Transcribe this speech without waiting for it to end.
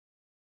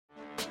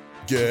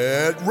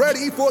Get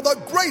ready for the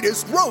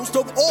greatest roast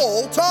of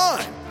all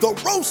time, the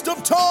Roast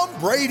of Tom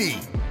Brady,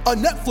 a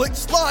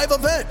Netflix live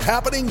event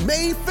happening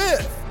May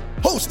 5th.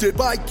 Hosted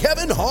by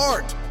Kevin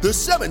Hart, the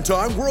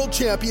 7-time world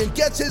champion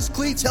gets his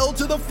cleats held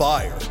to the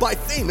fire by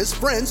famous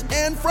friends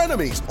and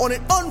frenemies on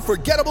an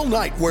unforgettable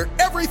night where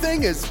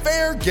everything is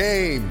fair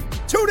game.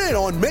 Tune in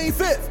on May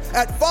 5th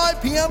at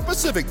 5 p.m.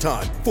 Pacific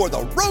time for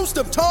the Roast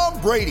of Tom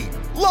Brady,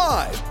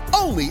 live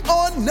only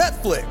on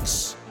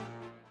Netflix.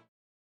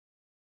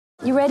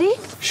 You ready?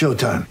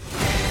 Showtime.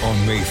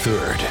 On May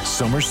 3rd,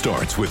 summer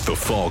starts with The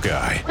Fall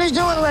Guy. Let's do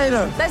it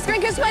later. Let's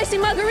drink a spicy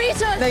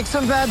margarita. Make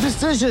some bad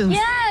decisions.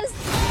 Yes!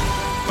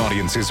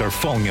 Audiences are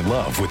falling in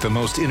love with the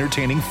most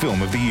entertaining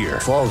film of the year.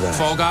 Fall Guy.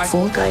 Fall Guy?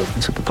 Fall guy.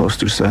 That's what the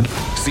poster said.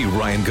 See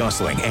Ryan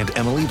Gosling and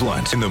Emily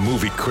Blunt in the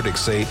movie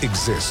critics say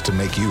exists to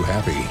make you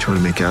happy. Trying to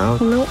make it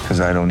out? Nope. Because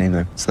I don't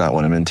either. It's not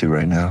what I'm into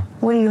right now.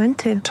 What are you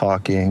into?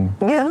 Talking.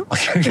 Yeah.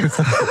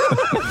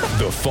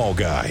 The Fall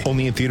Guy.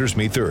 Only in theaters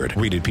May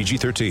 3rd. Rated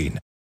PG-13.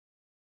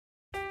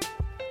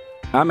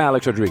 I'm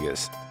Alex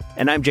Rodriguez.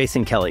 And I'm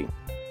Jason Kelly.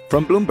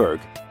 From Bloomberg,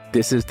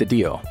 this is The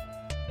Deal.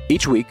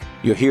 Each week,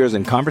 you'll hear us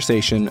in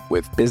conversation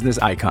with business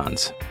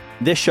icons.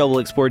 This show will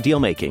explore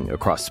deal-making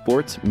across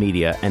sports,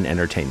 media, and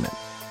entertainment.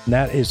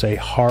 That is a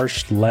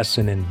harsh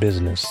lesson in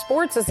business.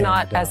 Sports is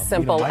not as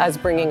simple as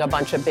bringing a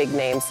bunch of big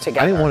names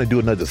together. I didn't want to do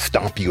another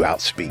stomp you out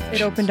speech.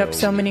 It opened up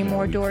so many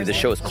more doors. The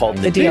show is called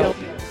The Deal.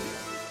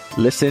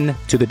 Listen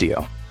to The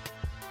Deal.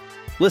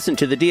 Listen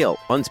to The Deal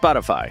on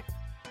Spotify.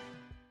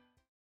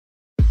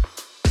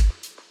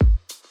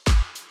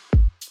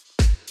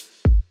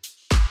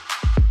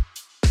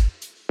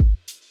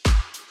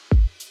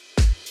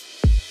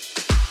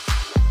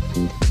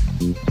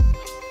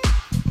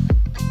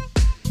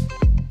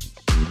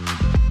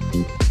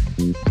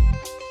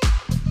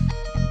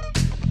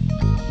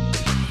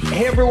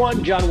 Hey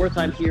everyone, John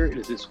Wertheim here. It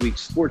is this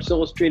week's Sports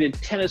Illustrated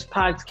Tennis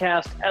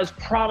Podcast. As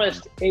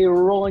promised, a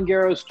Roland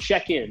Garros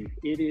check-in.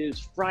 It is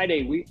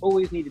Friday. We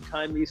always need to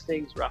time these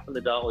things. Rafa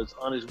Nadal is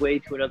on his way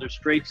to another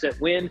straight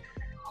set win.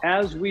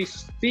 As we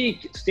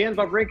speak, Stan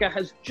Wawrinka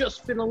has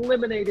just been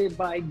eliminated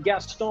by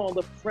Gaston,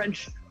 the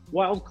French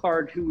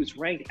wildcard who was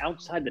ranked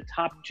outside the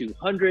top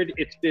 200.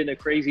 It's been a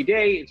crazy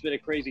day. It's been a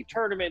crazy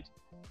tournament.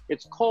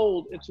 It's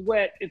cold, it's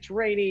wet, it's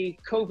rainy.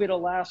 COVID,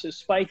 alas, is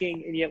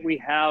spiking, and yet we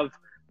have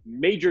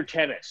major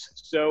tennis.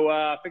 So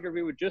I figured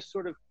we would just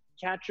sort of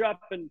catch up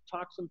and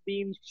talk some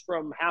themes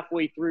from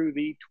halfway through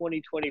the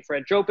 2020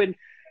 French Open.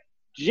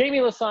 Jamie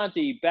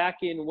Lisanti back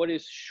in what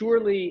is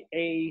surely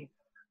a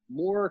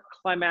more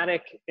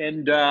climatic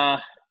and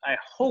I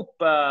hope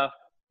a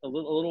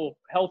little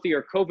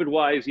healthier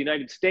COVID-wise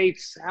United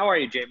States. How are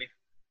you, Jamie?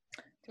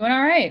 Doing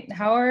all right.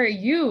 How are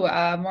you?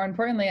 More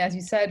importantly, as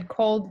you said,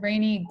 cold,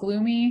 rainy,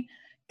 gloomy.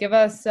 Give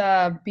us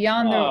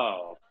beyond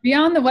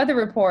the weather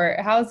report.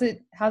 How's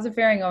it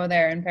faring over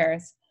there in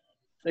Paris?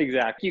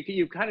 Exactly.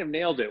 You kind of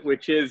nailed it,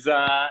 which is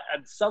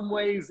in some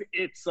ways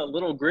it's a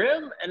little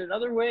grim, and in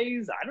other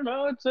ways, I don't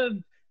know, it's a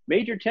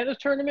major tennis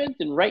tournament.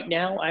 And right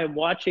now I'm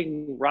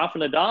watching Rafa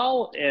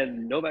Nadal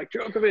and Novak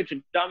Djokovic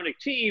and Dominic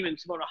Thiem and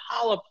Simona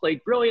Halep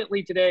play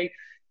brilliantly today.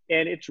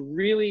 And it's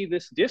really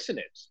this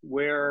dissonance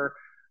where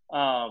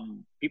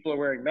people are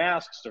wearing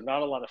masks. There are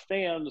not a lot of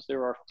fans.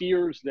 There are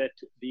fears that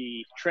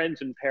the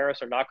trends in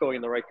Paris are not going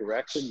in the right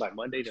direction. By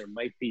Monday, there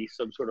might be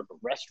some sort of a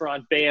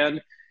restaurant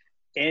ban.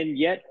 And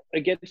yet,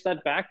 against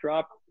that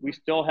backdrop, we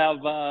still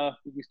have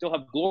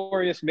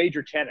glorious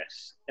major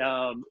tennis.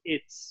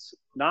 It's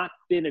not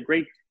been a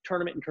great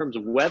tournament in terms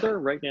of weather.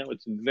 Right now,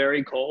 it's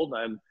very cold.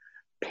 I'm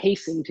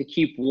pacing to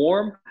keep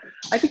warm.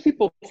 I think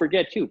people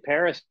forget too,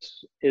 Paris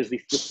is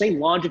the same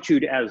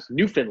longitude as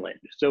Newfoundland.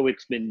 So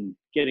it's been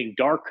getting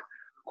dark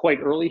quite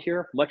early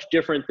here, much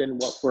different than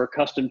what we're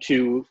accustomed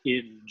to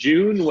in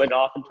June, when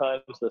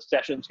oftentimes the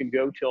sessions can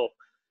go till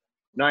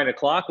 9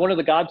 o'clock. One of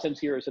the godsends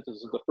here is that this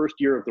is the first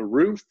year of the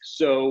roof.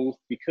 So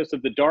because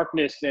of the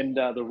darkness and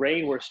the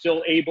rain, we're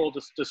still able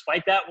to,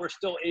 despite that, we're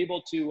still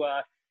able to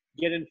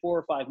get in 4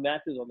 or 5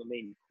 matches on the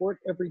main court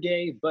every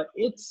day. But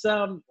it's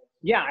been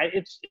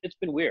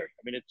weird.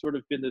 I mean, it's sort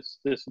of been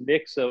this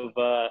mix of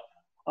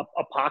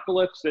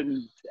apocalypse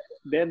and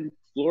then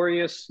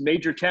glorious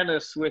major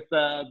tennis with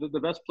the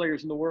best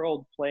players in the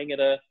world playing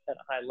at a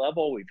high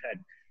level. We've had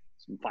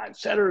some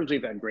 5-setters.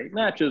 We've had great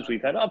matches.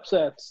 We've had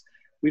upsets.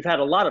 We've had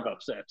a lot of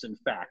upsets. In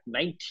fact,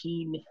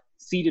 19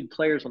 seeded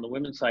players on the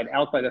women's side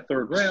out by the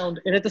third round.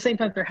 And at the same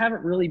time, there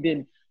haven't really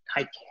been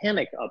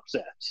titanic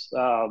upsets.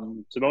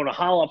 Simona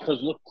Halep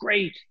has looked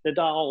great.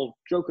 Nadal,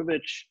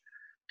 Djokovic,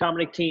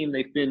 Dominic Thiem,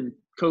 they've been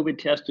COVID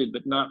tested,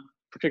 but not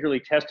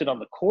particularly tested on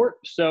the court.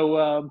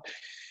 So,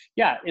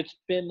 it's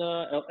been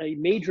a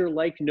major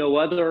like no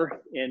other.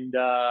 And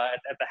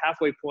at the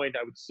halfway point,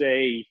 I would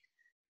say,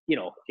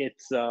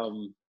 it's the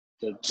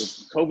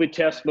COVID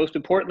test. Most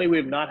importantly, we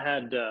have not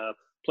had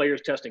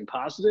players testing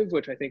positive,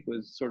 which I think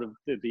was sort of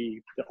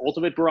the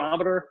ultimate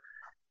barometer.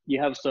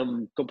 You have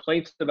some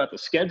complaints about the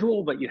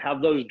schedule, but you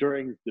have those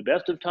during the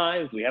best of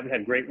times. We haven't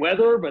had great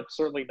weather, but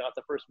certainly not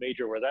the first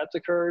major where that's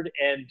occurred.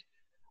 And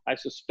I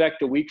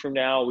suspect a week from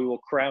now we will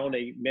crown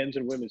a men's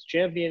and women's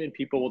champion, and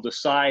people will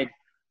decide,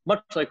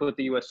 much like with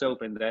the U.S.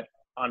 Open, that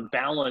on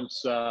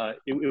balance,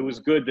 it was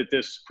good that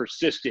this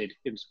persisted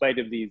in spite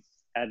of these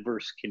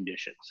adverse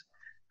conditions.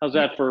 How's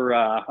that for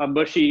a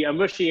mushy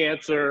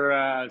answer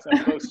on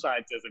both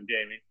sides, isn't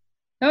Jamie?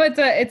 No,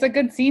 it's a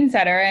good scene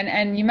setter,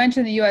 and you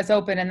mentioned the U.S.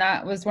 Open, and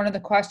that was one of the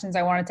questions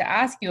I wanted to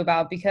ask you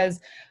about, because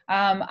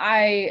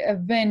I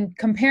have been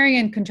comparing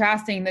and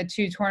contrasting the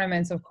two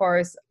tournaments. Of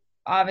course,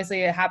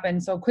 obviously it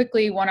happened so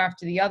quickly, one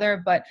after the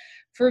other, but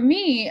for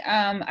me,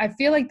 I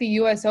feel like the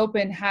U.S.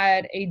 Open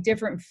had a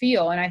different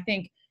feel, and I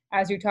think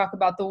as you talk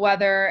about the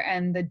weather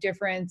and the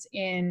difference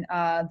in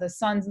the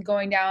sun's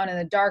going down and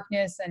the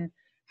darkness, and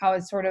how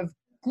it's sort of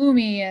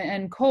gloomy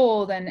and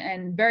cold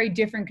and very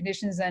different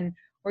conditions than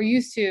we're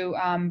used to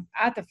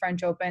at the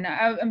French Open.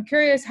 I'm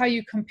curious how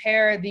you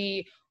compare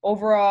the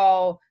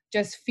overall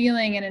just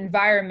feeling and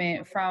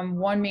environment from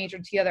one major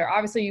to the other.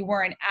 Obviously, you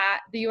weren't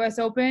at the U.S.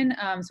 Open,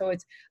 so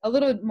it's a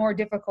little more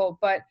difficult.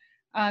 But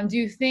do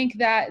you think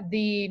that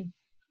the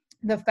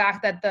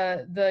fact that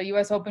the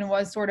U.S. Open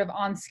was sort of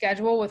on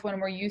schedule with when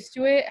we're used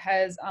to it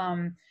has,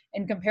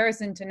 in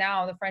comparison to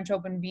now, the French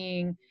Open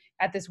being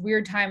at this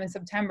weird time in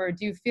September,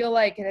 do you feel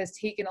like it has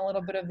taken a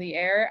little bit of the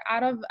air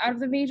out of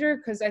the major?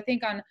 Because I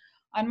think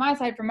on my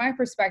side, from my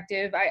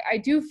perspective, I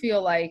do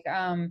feel like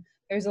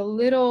there's a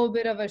little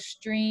bit of a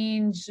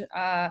strange,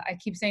 I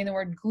keep saying the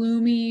word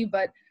gloomy,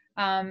 but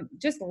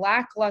just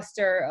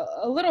lackluster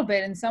a little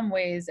bit in some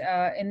ways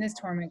in this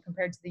tournament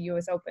compared to the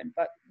U.S. Open.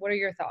 But what are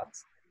your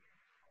thoughts?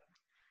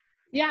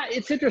 Yeah,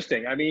 it's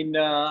interesting. I mean,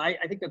 I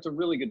think that's a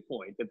really good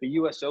point, that the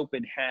U.S.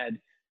 Open had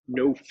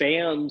no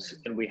fans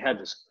and we had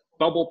this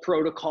bubble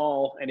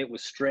protocol, and it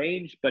was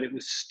strange, but it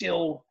was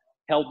still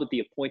held at the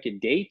appointed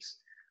dates.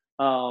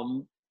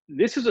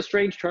 This is a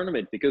strange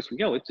tournament because,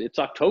 it's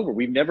October.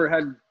 We've never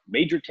had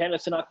major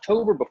tennis in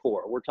October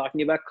before. We're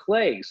talking about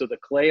clay. So the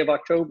clay of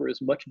October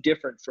is much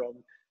different from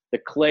the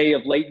clay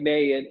of late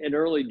May and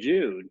early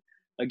June.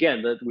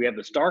 Again, we have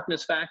this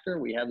darkness factor.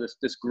 We have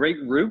this great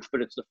roof,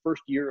 but it's the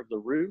first year of the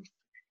roof.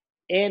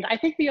 And I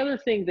think the other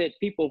thing that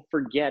people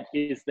forget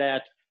is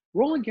that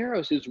Roland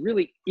Garros is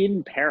really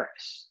in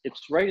Paris.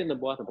 It's right in the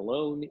Bois de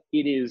Boulogne.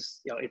 It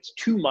is, it's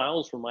 2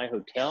 miles from my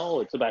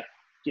hotel. It's about,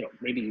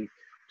 maybe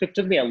it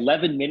took me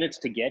 11 minutes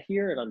to get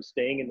here, and I'm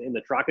staying in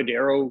the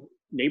Trocadero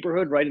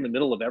neighborhood, right in the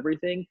middle of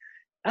everything.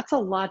 That's a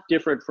lot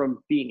different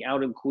from being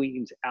out in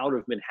Queens, out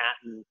of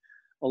Manhattan.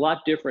 A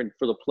lot different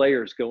for the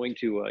players going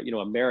to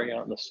a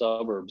Marriott in the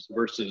suburbs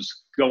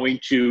versus going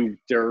to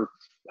their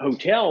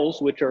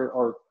hotels, which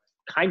are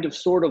kind of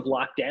sort of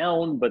locked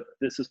down, but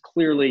this is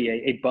clearly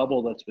a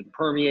bubble that's been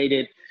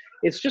permeated.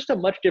 It's just a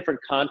much different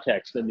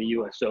context than the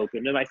U.S.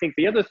 Open. And I think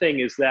the other thing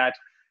is that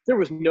there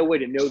was no way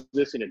to know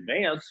this in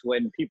advance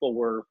when people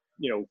were,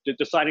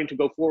 deciding to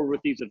go forward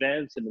with these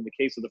events. And in the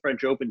case of the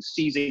French Open,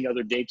 seizing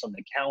other dates on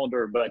the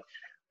calendar. But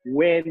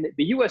when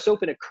the U.S.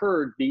 Open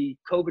occurred, the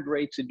COVID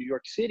rates in New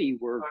York City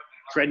were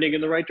trending in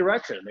the right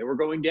direction. They were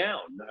going down.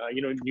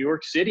 New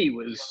York City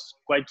was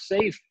quite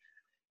safe.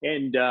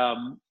 And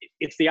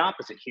it's the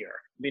opposite here.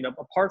 I mean,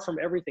 apart from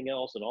everything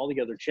else and all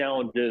the other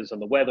challenges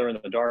and the weather and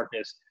the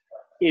darkness,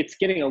 it's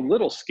getting a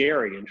little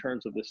scary in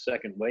terms of this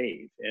second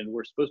wave. And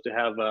we're supposed to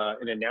have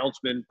an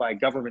announcement by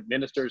government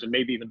ministers and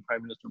maybe even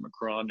Prime Minister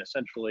Macron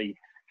essentially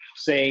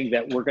saying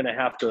that we're going to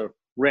have to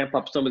ramp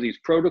up some of these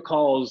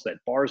protocols, that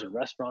bars and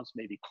restaurants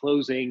may be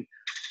closing.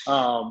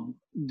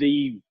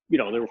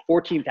 There were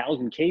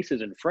 14,000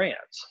 cases in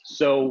France.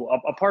 So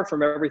apart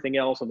from everything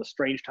else and the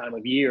strange time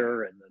of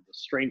year and the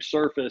strange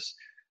surface,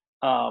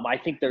 I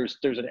think there's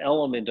an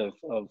element of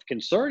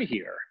concern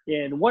here.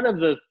 And one of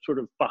the sort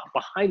of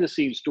behind the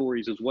scenes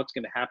stories is what's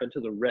going to happen to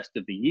the rest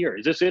of the year.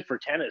 Is this it for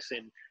tennis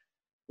in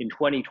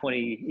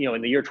 2020,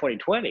 in the year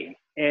 2020?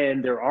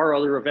 And there are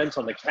other events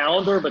on the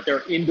calendar, but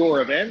they're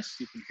indoor events.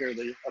 You can hear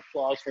the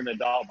applause for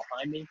Nadal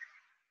behind me.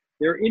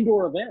 They're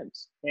indoor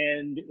events.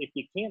 And if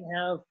you can't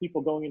have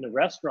people going into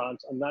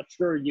restaurants, I'm not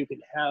sure you can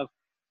have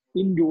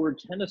indoor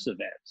tennis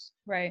events.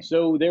 Right.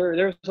 So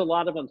there's a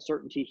lot of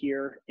uncertainty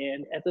here.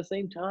 And at the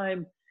same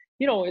time,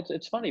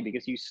 it's funny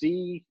because you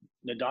see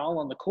Nadal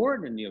on the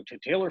court and,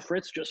 Taylor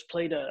Fritz just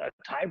played a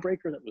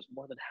tiebreaker that was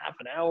more than half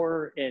an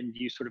hour. And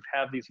you sort of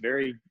have these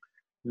very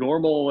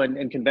normal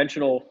and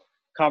conventional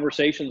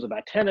conversations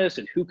about tennis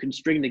and who can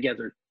string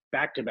together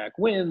back-to-back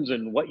wins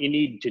and what you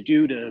need to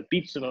do to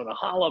beat Simona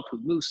Halep, who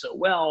moves so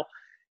well.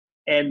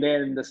 And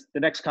then the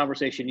next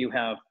conversation you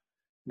have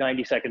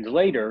 90 seconds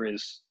later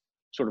is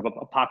sort of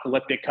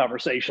apocalyptic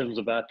conversations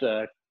about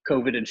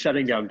COVID and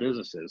shutting down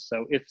businesses.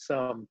 So it's,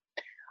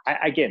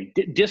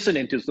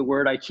 dissonant is the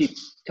word I keep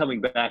coming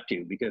back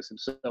to, because in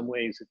some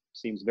ways it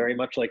seems very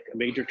much like a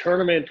major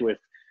tournament with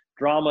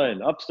drama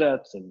and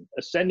upsets and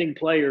ascending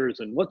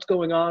players and what's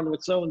going on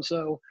with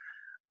so-and-so.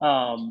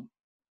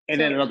 And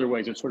then in other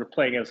ways, it's sort of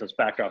playing as this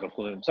backdrop of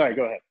gloom. Sorry,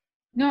 go ahead.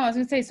 No, I was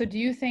going to say, so do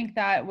you think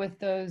that with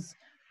those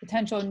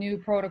potential new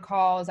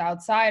protocols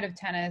outside of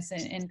tennis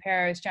in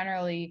Paris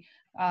generally,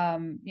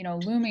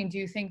 looming, do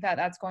you think that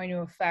that's going to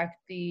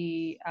affect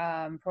the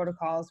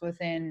protocols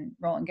within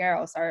Roland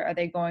Garros? Are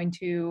they going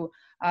to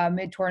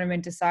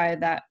mid-tournament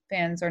decide that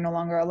fans are no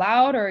longer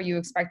allowed, or are you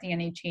expecting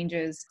any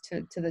changes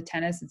to the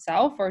tennis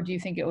itself, or do you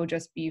think it will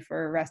just be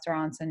for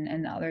restaurants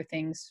and other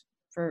things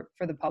for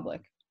the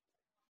public?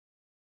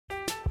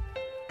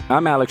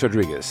 I'm Alex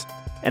Rodriguez.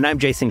 And I'm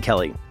Jason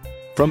Kelly.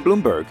 From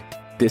Bloomberg,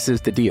 this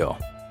is The Deal.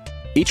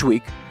 Each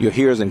week, you'll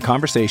hear us in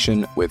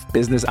conversation with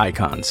business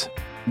icons.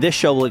 This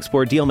show will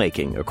explore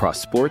deal-making across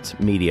sports,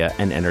 media,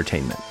 and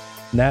entertainment.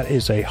 That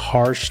is a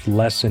harsh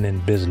lesson in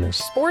business.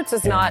 Sports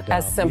is not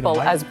as simple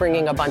as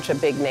bringing a bunch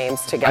of big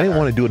names together. I didn't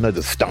want to do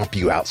another stomp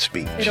you out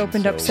speech. It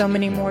opened up so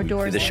many more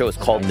doors. The show is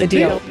called The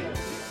Deal.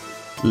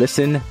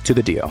 Listen to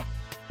The Deal.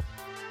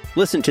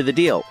 Listen to The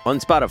Deal on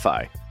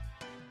Spotify.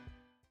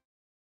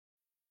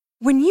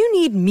 When you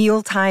need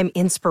mealtime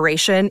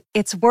inspiration,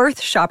 it's worth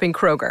shopping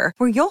Kroger,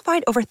 where you'll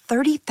find over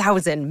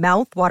 30,000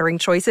 mouth-watering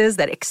choices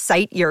that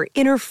excite your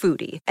inner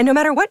foodie. And no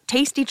matter what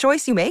tasty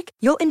choice you make,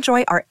 you'll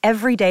enjoy our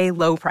everyday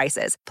low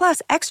prices,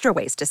 plus extra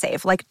ways to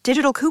save, like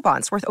digital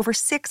coupons worth over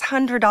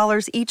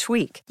 $600 each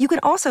week. You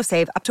can also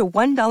save up to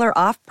 $1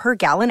 off per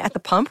gallon at the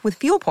pump with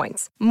fuel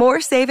points.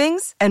 More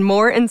savings and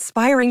more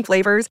inspiring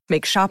flavors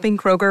make shopping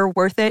Kroger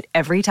worth it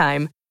every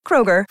time.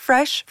 Kroger,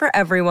 fresh for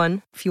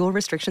everyone. Fuel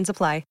restrictions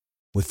apply.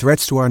 With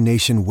threats to our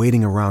nation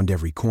waiting around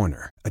every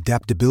corner,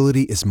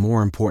 adaptability is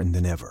more important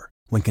than ever.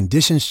 When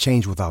conditions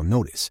change without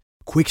notice,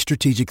 quick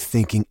strategic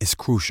thinking is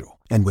crucial.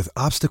 And with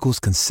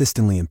obstacles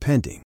consistently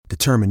impending,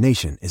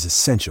 determination is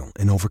essential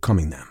in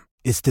overcoming them.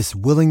 It's this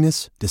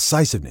willingness,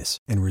 decisiveness,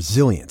 and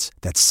resilience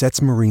that sets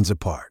Marines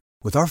apart.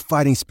 With our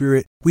fighting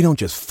spirit, we don't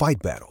just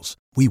fight battles,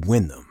 we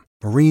win them.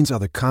 Marines are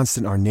the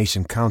constant our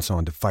nation counts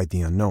on to fight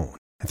the unknown.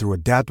 And through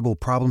adaptable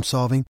problem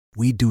solving,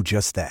 we do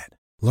just that.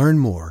 Learn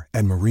more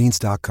at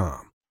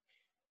marines.com.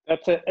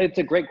 It's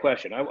a great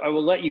question. I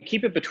will let you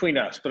keep it between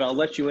us, but I'll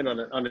let you in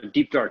on a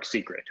deep, dark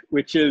secret,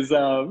 which is,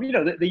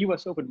 the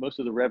U.S. Open, most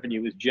of the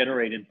revenue is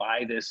generated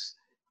by this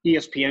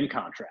ESPN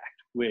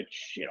contract,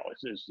 which,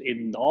 is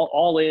in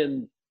all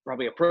in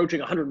probably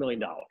approaching $100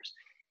 million.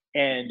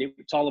 And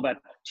it's all about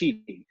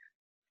TV.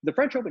 The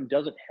French Open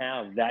doesn't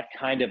have that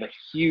kind of a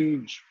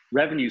huge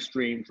revenue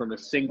stream from a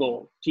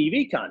single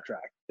TV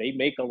contract. They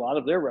make a lot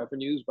of their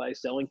revenues by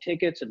selling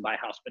tickets and by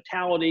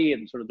hospitality.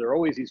 And sort of there are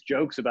always these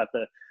jokes about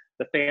the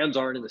fans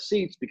aren't in the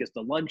seats because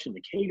the lunch and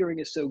the catering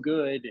is so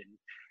good.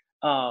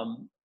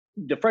 And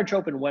the French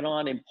Open went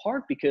on in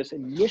part because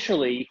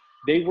initially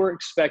they were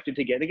expected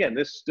to get, again,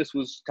 this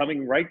was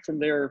coming right from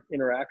their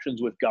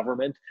interactions with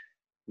government.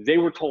 They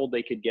were told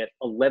they could get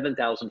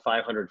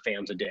 11,500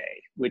 fans a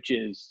day, which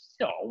is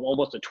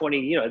almost a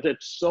 20,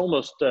 it's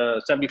almost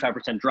a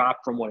 75% drop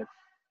from what it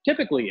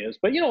typically is.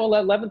 But,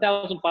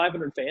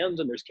 11,500 fans,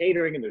 and there's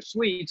catering and there's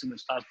suites and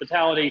there's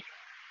hospitality.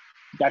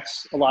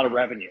 That's a lot of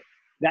revenue.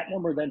 That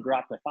number then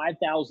dropped to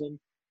 5,000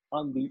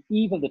 on the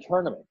eve of the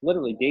tournament.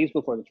 Literally days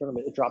before the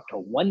tournament, it dropped to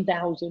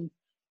 1,000.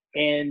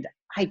 And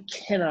I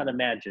cannot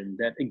imagine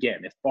that,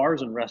 again, if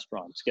bars and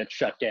restaurants get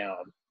shut down,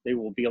 they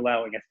will be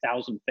allowing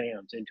 1,000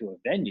 fans into a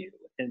venue.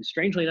 And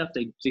strangely enough,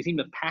 they seem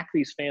to pack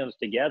these fans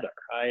together.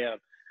 I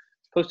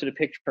posted a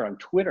picture on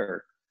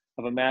Twitter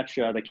of a match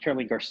that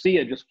Caroline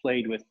Garcia just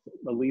played with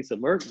Elisa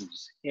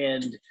Mertens.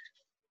 And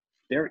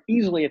there are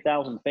easily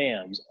 1,000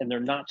 fans, and they're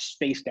not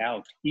spaced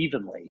out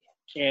evenly.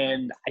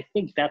 And I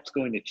think that's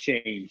going to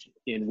change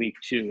in week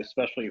 2,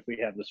 especially if we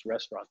have this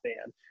restaurant ban.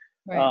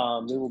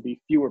 Right. There will be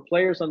fewer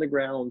players on the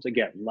grounds.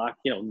 Again, knock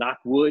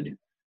wood.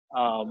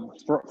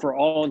 For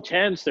all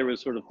intents, there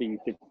was sort of the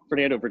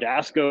Fernando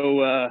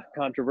Verdasco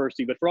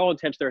controversy, but for all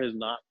intents, there has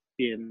not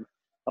been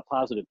a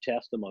positive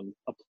test among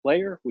a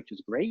player, which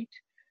is great.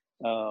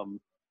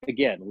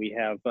 Again, we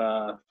have,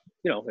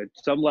 at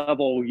some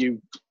level,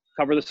 you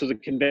cover this as a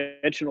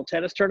conventional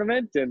tennis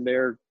tournament, and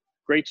they're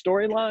great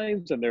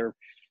storylines, and they're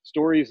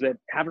stories that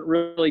haven't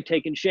really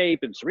taken shape,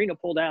 and Serena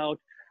pulled out.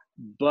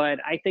 But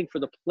I think for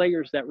the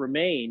players that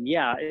remain,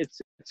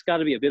 it's got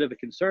to be a bit of a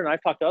concern.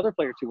 I've talked to other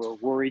players who are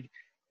worried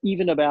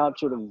even about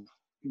sort of,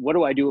 what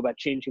do I do about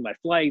changing my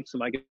flights?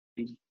 Am I going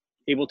to be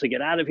able to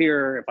get out of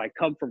here if I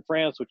come from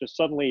France, which is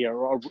suddenly a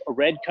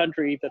red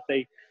country that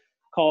they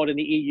call it in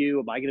the EU?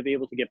 Am I going to be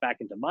able to get back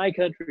into my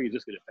country? Is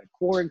this going to affect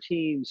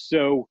quarantine?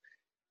 So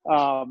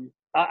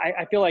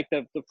I feel like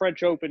the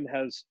French Open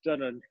has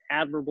done an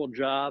admirable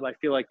job. I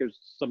feel like there's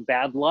some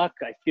bad luck.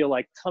 I feel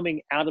like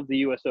coming out of the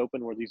U.S.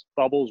 Open, where these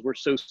bubbles were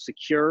so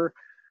secure,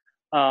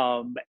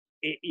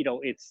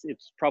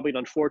 it's probably an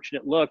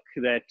unfortunate look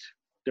that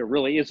there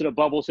really isn't a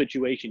bubble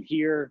situation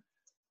here.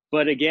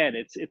 But again,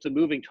 it's a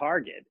moving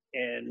target.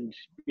 And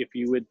if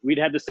we'd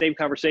had the same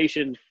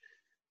conversation,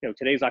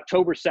 today's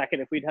October 2nd.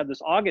 If we'd had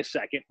this August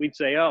 2nd, we'd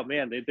say, oh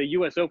man, the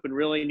U.S. Open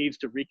really needs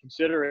to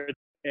reconsider it.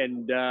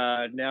 And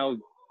now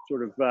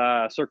sort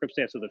of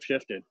circumstances have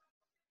shifted.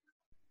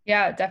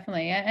 Yeah,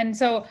 definitely. And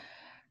so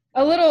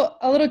A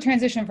little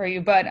transition for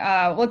you, but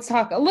let's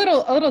talk a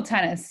little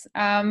tennis.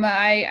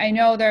 I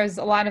know there's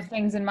a lot of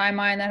things in my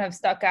mind that have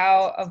stuck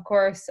out. Of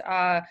course,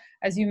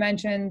 as you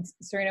mentioned,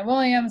 Serena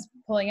Williams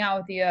pulling out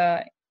with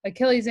the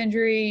Achilles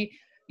injury.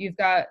 You've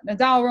got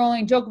Nadal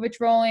rolling, Djokovic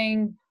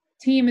rolling.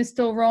 Team is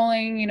still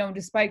rolling,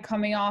 despite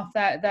coming off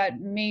that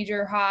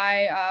major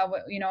high,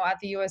 at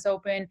the U.S.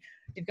 Open.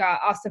 You've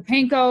got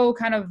Ostapenko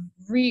kind of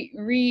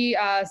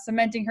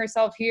cementing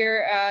herself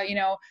here,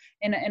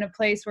 in a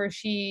place where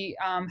she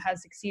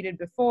has succeeded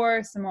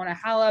before. Simona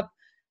Halep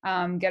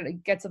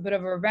gets a bit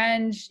of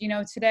revenge,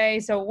 today.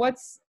 So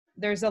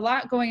there's a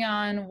lot going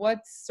on.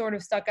 What's sort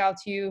of stuck out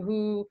to you?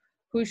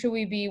 Who should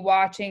we be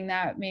watching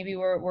that maybe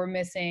we're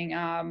missing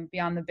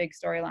beyond the big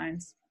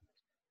storylines?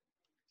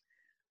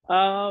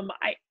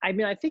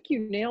 I think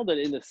you nailed it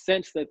in the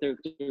sense that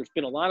there's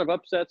been a lot of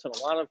upsets and a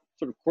lot of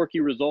sort of quirky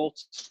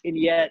results, and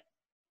yet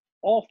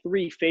all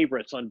three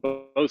favorites on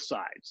both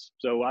sides.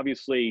 So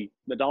obviously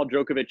Nadal,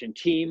 Djokovic, and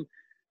team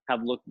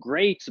have looked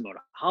great. Simona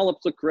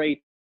Halep's looked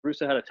great.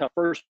 Rusa had a tough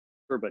first,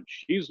 but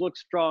she's looked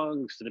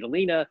strong.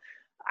 Svitolina.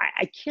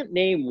 I can't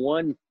name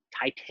one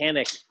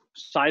titanic,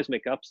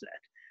 seismic upset.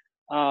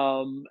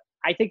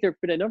 I think there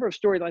have been a number of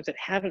storylines that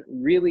haven't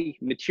really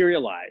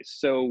materialized.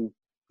 So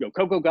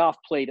Coco Gauff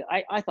played,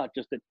 I thought,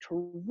 just a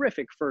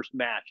terrific first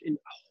match in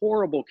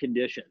horrible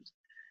conditions.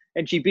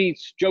 And she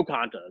beats Jo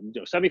Konta,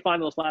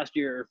 semifinalist last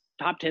year,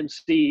 top 10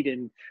 seed,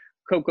 and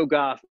Coco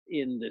Gauff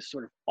in this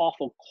sort of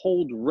awful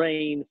cold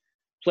rain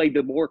played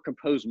the more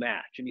composed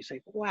match. And you say,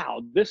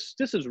 wow, this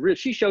is real.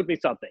 She showed me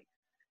something.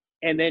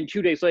 And then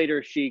 2 days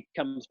later, she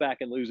comes back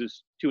and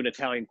loses to an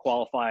Italian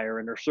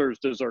qualifier, and her serves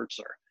deserts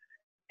her.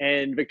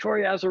 And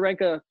Victoria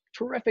Azarenka,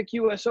 terrific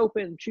U.S.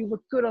 Open. She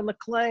looked good on the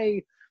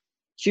clay.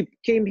 She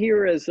came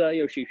here as,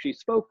 she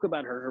spoke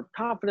about her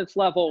confidence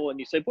level, and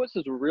you said, boy, this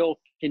is a real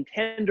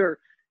contender.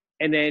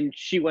 And then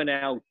she went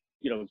out,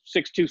 6-2,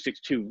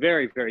 6-2,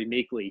 very, very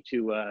meekly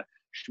to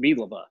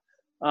Shmilova.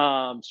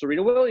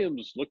 Serena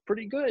Williams looked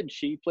pretty good.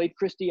 She played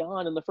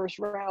Christiane in the first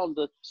round.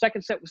 The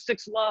second set was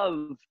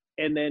 6-love.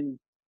 And then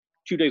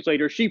 2 days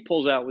later, she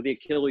pulls out with the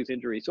Achilles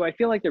injury. So I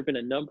feel like there have been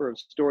a number of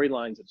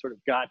storylines that sort of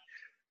got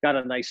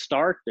a nice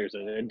start. There's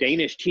a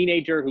Danish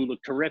teenager who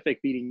looked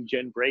terrific, beating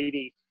Jen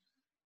Brady.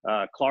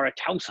 Clara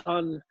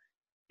Townsend,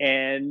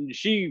 and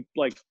she,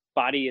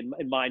 body and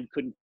mind,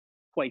 couldn't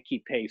quite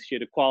keep pace. She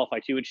had to qualify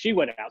too, and she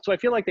went out. So I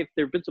feel like there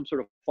have been some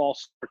sort of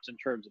false starts in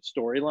terms of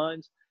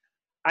storylines.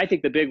 I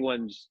think the big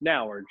ones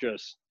now are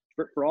just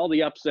for all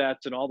the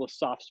upsets and all the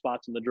soft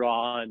spots in the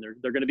draw, and there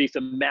are going to be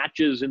some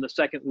matches in the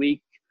second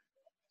week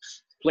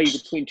played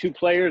between two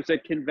players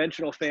that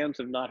conventional fans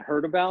have not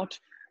heard about.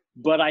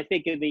 But I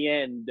think in the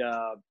end,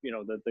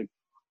 the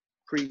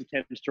cream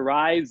tends to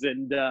rise,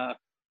 and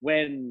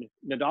when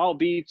Nadal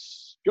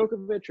beats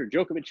Djokovic or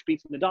Djokovic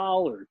beats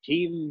Nadal or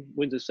team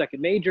wins a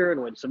second major,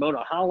 and when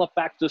Simona Halep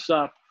backs us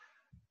up,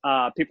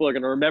 people are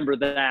going to remember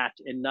that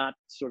and not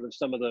sort of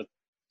some of the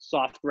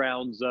soft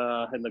rounds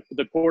and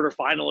the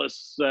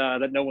quarterfinalists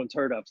that no one's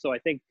heard of. So I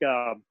think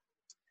that's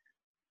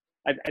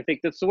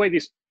the way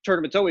these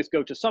tournaments always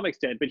go to some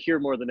extent, but here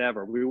more than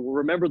ever. We will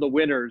remember the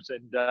winners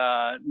and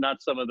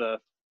not some of the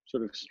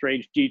sort of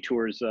strange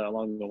detours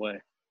along the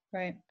way.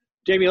 Right.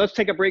 Jamie, let's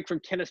take a break from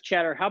tennis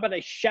chatter. How about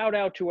a shout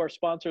out to our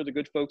sponsor, the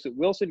good folks at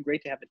Wilson?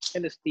 Great to have a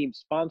tennis-themed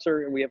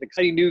sponsor, and we have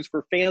exciting news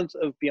for fans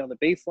of Beyond the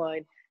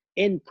Baseline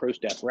and Pro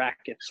Staff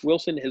rackets.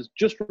 Wilson has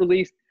just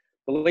released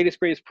the latest,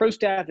 greatest Pro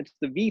Staff. It's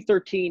the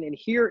V13, and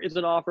here is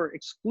an offer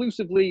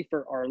exclusively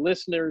for our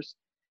listeners.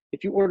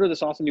 If you order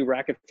this awesome new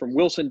racket from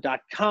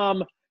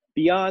Wilson.com,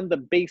 Beyond the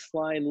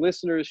Baseline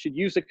listeners should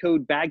use the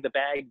code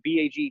BAGTHEBAG,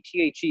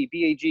 B-A-G-T-H-E,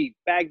 B-A-G,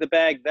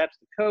 BAGTHEBAG. That's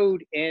the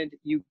code, and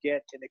you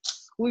get an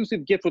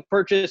exclusive gift with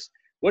purchase.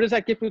 What is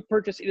that gift with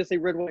purchase? It is a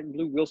red, white, and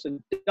blue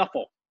Wilson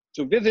duffel.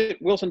 So visit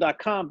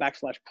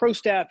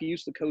Wilson.com/ProStaff.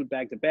 Use the code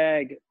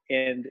BAGTHEBAG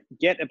and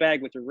get a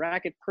bag with your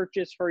racket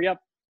purchase. Hurry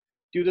up.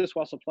 Do this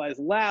while supplies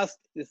last.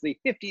 This is a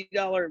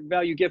 $50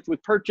 value gift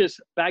with purchase.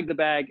 Bag the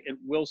bag at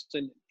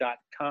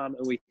Wilson.com.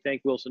 And we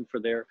thank Wilson for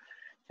their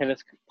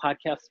tennis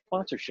podcast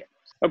sponsorship.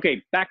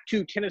 Okay, back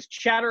to tennis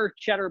chatter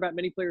about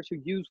many players who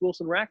use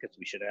Wilson rackets,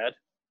 we should add.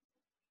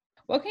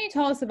 What can you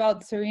tell us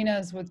about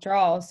Serena's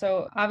withdrawal?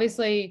 So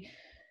obviously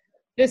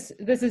this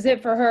is it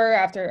for her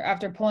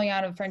after pulling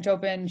out of French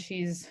Open.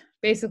 She's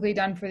basically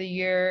done for the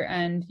year,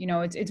 and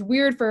it's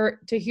weird for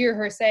her to hear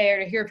her say,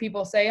 or to hear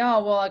people say,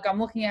 oh well, I'm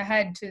looking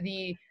ahead to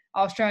the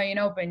Australian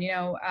Open.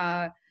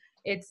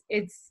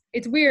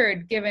 It's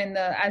weird given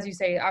the, as you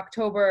say,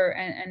 October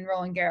and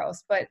Roland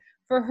Garros. But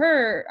for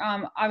her,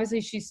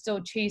 obviously she's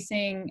still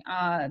chasing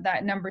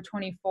that number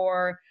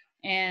 24,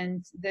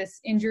 and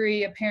this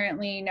injury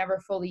apparently never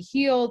fully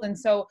healed. And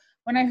so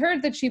when I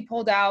heard that she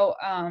pulled out,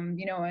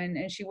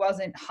 and she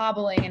wasn't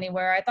hobbling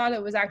anywhere, I thought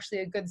it was actually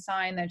a good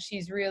sign that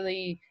she's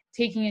really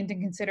taking into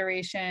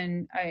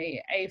consideration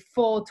a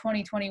full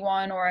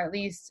 2021, or at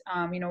least,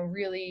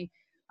 really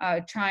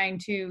trying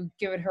to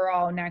give it her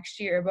all next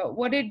year. But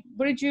what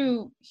did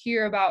you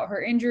hear about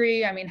her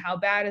injury? I mean, how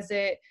bad is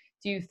it?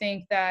 Do you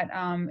think that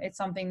it's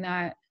something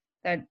that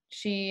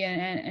she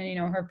and you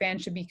know, her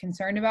fans should be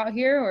concerned about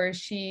here, or is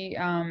she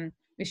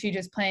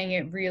just playing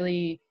it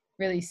really,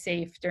 really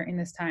safe during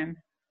this time?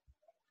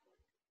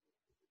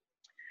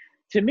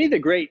 To me, the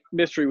great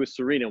mystery with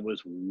Serena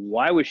was,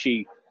 why was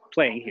she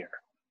playing here?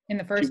 In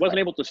the first place. She wasn't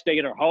able to stay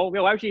in her home.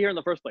 Why was she here in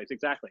the first place?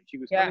 Exactly. She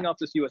was coming off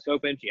this U.S.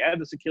 Open. She had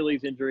this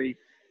Achilles injury.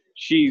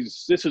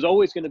 This is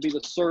always going to be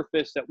the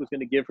surface that was going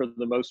to give her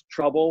the most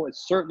trouble. It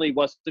certainly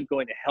wasn't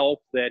going to help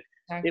that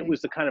it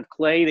was the kind of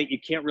clay that you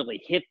can't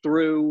really hit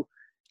through.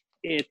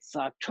 It's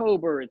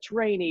October. It's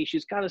rainy.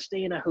 She's got to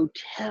stay in a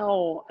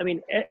hotel. I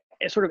mean,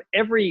 sort of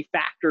every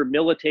factor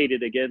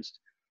militated against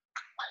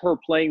her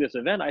playing this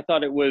event. I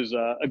thought it was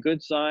a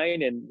good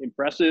sign and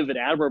impressive and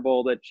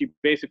admirable that she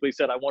basically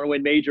said, I want to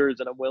win majors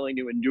and I'm willing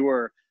to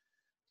endure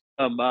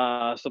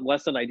some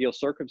less than ideal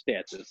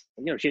circumstances.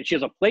 You know, she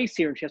has a place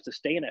here and she has to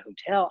stay in a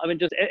hotel. I mean,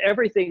 just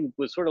everything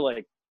was sort of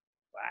like,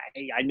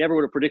 I never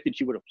would have predicted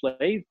she would have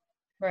played.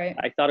 Right.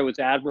 I thought it was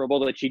admirable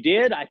that she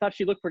did. I thought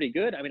she looked pretty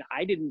good. I mean,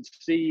 I didn't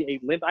see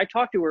a limp. I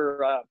talked to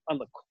her on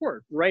the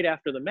court right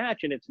after the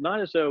match, and it's not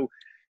as though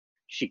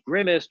she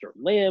grimaced or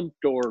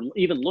limped or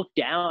even looked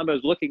down. I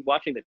was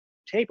watching the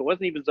tape. It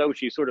wasn't even as though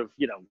she sort of,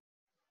 you know,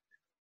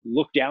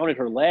 looked down at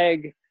her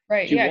leg.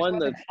 Right. She won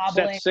the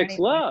set 6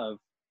 love.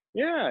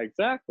 Yeah,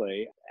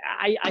 exactly.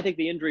 I think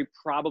the injury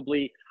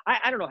probably,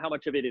 I don't know how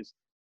much of it is,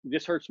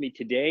 this hurts me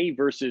today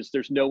versus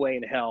there's no way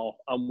in hell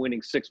I'm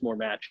winning 6 more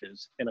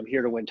matches and I'm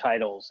here to win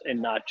titles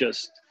and not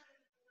just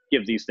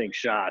give these things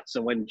shots.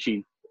 And when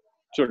she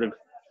sort of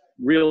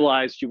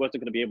realized she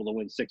wasn't going to be able to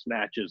win 6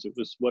 matches, it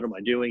was, what am I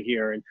doing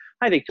here? And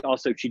I think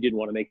also she didn't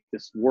want to make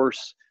this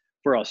worse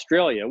for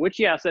Australia, which,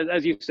 yes,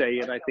 as you say,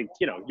 and I think,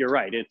 you know, you're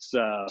right. It's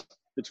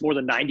more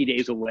than 90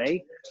 days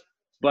away,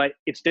 but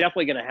it's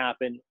definitely going to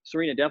happen.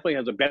 Serena definitely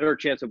has a better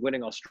chance of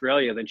winning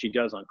Australia than she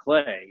does on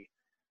clay.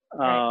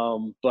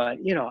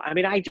 But, you know, I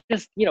mean, I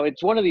just, you know,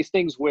 it's one of these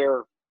things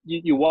where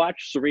you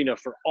watch Serena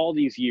for all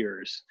these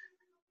years,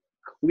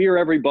 clear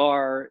every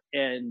bar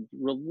and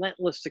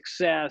relentless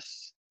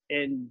success,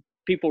 and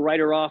people write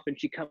her off and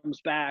she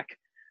comes back,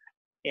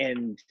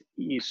 and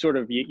you sort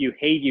of, you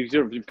hate, you've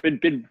sort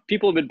of been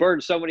people have been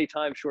burned so many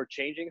times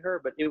shortchanging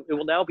her, but it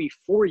will now be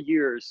 4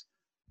 years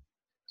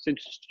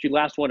since she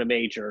last won a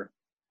major.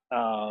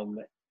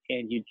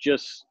 And you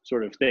just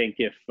sort of think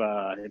if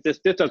this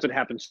doesn't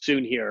happen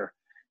soon here,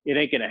 it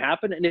ain't going to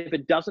happen. And if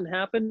it doesn't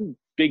happen,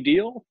 big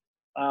deal.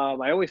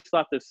 I always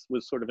thought this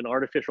was sort of an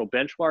artificial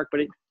benchmark, but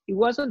it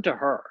wasn't to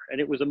her. And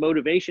it was a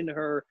motivation to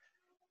her.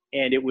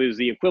 And it was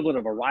the equivalent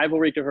of a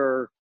rivalry to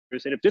her.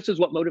 And if this is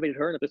what motivated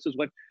her, and if this is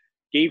what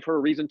gave her a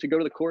reason to go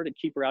to the court and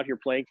keep her out here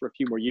playing for a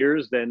few more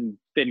years, then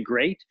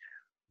great.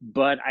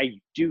 But I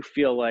do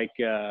feel like,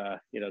 you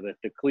know,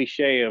 the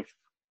cliche of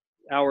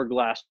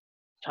hourglass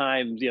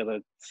times, you know,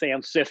 the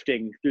sand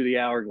sifting through the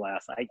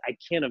hourglass. I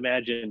can't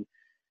imagine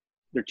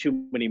there are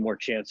too many more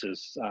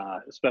chances,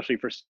 especially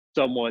for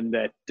someone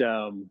that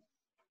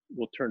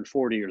will turn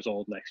 40 years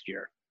old next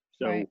year.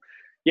 So, right.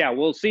 Yeah,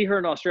 we'll see her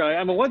in Australia.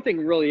 I mean, one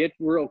thing really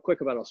real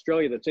quick about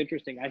Australia that's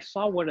interesting, I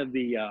saw one of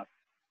the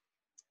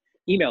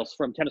emails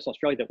from Tennis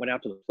Australia that went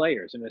out to the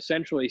players and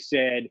essentially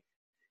said,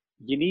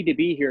 you need to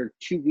be here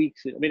 2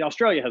 weeks. I mean,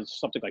 Australia has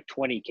something like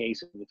 20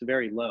 cases. It's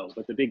very low,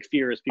 but the big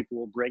fear is people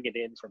will bring it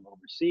in from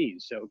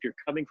overseas. So if you're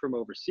coming from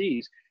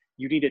overseas,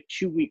 you need a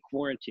 2-week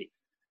quarantine.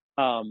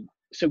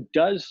 So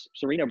does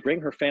Serena bring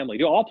her family?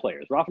 Do all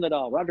players, Rafa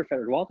Nadal, Roger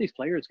Federer, do all these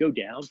players go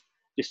down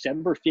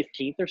December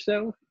 15th or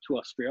so to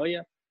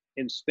Australia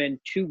and spend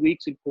 2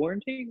 weeks in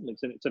quarantine?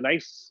 It's a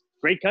nice,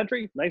 great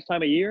country, nice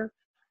time of year.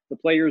 The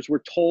players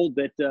were told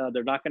that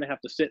they're not going to have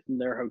to sit in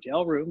their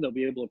hotel room. They'll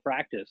be able to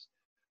practice.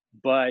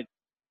 But,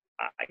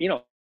 you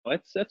know,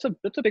 that's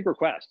a big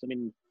request. I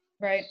mean,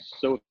 right.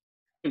 So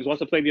if she wants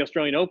to play the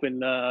Australian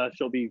Open,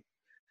 she'll be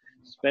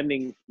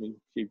spending, I mean,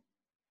 she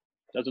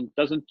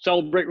doesn't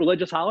celebrate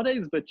religious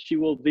holidays, but she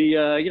will be,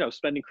 you know,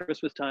 spending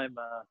Christmas time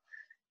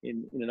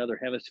in another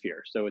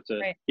hemisphere. So it's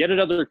yet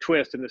another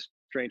twist in this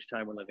strange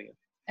time we're living in.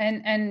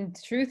 And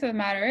truth of the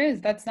matter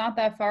is that's not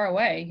that far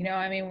away. You know,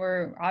 I mean,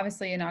 we're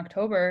obviously in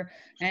October,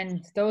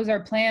 and those are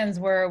plans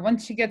where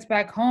once she gets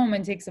back home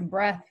and takes a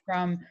breath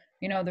from,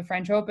 you know, the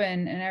French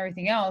Open and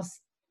everything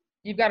else,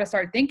 you've got to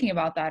start thinking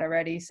about that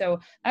already. So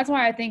that's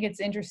why I think it's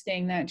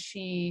interesting that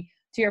she,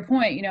 to your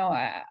point, you know,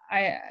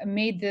 I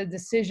made the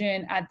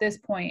decision at this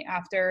point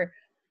after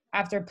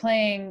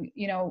playing,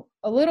 you know,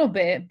 a little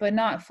bit, but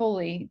not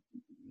fully.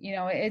 You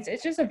know,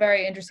 it's just a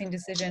very interesting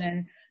decision,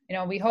 and you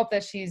know, we hope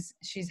that she's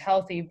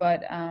healthy,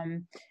 but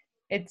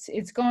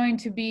it's going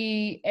to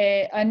be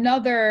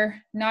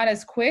another not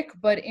as quick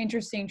but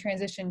interesting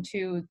transition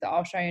to the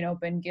Australian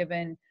Open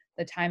given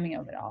the timing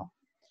of it all.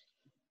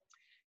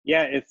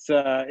 Yeah,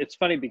 it's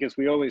funny because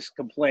we always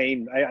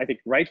complain. I think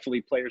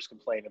rightfully players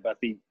complain about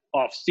the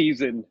off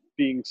season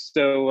being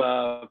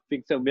so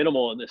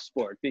minimal in this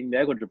sport, being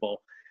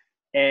negligible.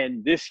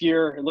 And this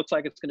year, it looks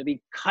like it's going to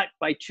be cut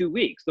by 2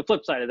 weeks. The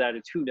flip side of that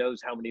is who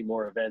knows how many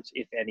more events,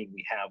 if any,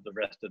 we have the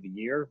rest of the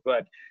year.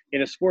 But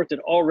in a sport that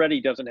already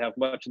doesn't have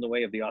much in the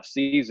way of the off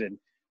season,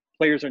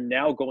 players are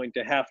now going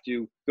to have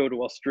to go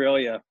to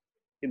Australia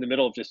in the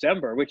middle of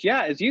December, which,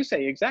 yeah, as you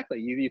say, exactly.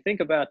 You think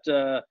about,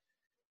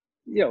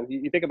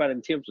 you think about it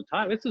in terms of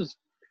time. This is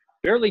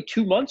barely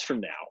 2 months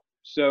from now.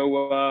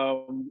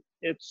 So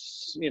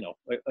it's,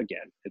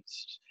 again,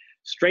 it's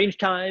strange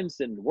times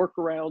and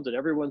workarounds and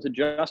everyone's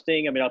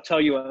adjusting. I mean, I'll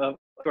tell you a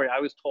story. I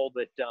was told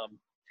that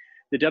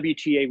the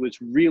WTA was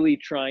really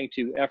trying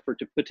to effort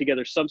to put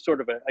together some sort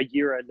of a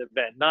year-end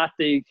event, not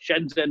the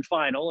Shenzhen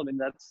final. I mean,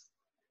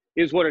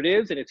 is what it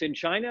is, and it's in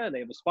China, and they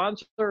have a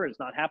sponsor, and it's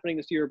not happening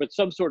this year, but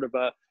some sort of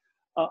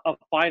a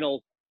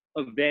final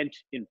event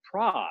in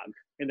Prague,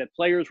 and that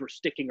players were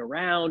sticking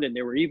around, and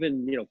there were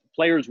even,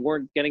 players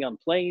weren't getting on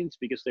planes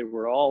because they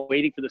were all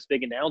waiting for this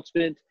big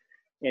announcement.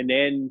 And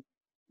then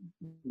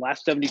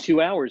last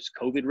 72 hours,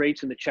 COVID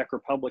rates in the Czech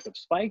Republic have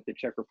spiked. The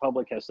Czech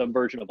Republic has some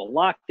version of a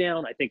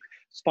lockdown. I think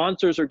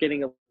sponsors are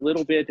getting a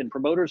little bit, and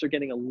promoters are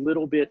getting a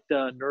little bit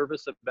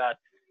nervous about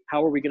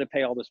how are we going to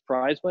pay all this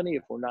prize money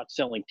if we're not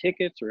selling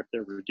tickets or if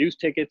they're reduced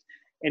tickets.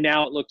 And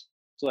now it looks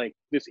like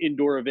this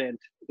indoor event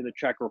in the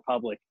Czech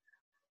Republic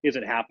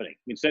isn't happening.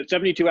 I mean,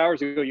 72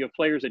 hours ago, you have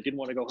players that didn't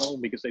want to go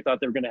home because they thought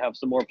they were going to have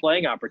some more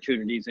playing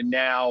opportunities. And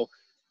now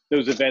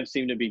those events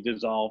seem to be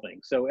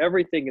dissolving. So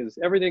everything's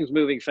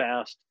moving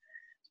fast.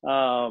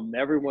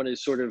 Everyone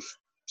is sort of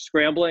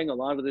scrambling. A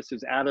lot of this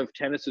is out of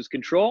tennis's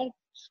control.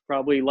 It's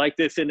probably like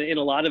this in a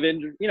lot of,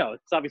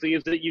 it's obviously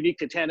is unique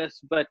to tennis,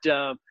 but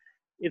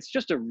it's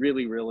just a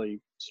really, really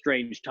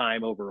strange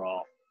time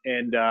overall.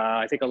 And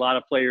I think a lot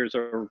of players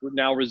are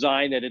now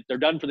resigned that they're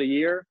done for the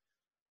year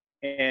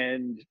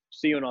and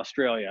see you in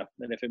Australia.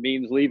 And if it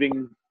means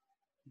leaving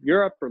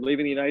Europe or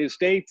leaving the United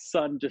States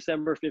on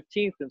December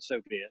 15th, then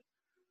so be it.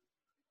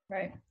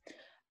 Right.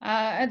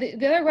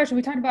 The other question,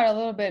 we talked about it a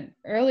little bit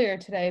earlier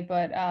today,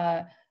 but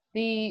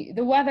the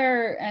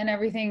weather and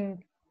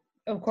everything,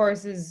 of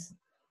course, is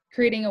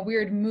creating a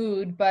weird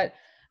mood, but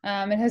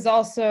it has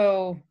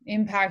also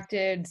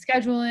impacted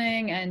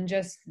scheduling and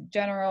just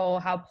general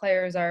how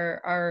players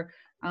are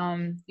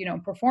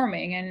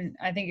performing. And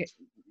I think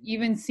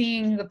even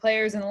seeing the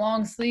players in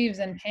long sleeves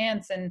and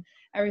pants and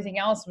everything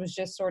else was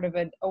just sort of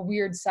a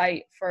weird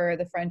sight for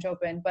the French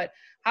Open. But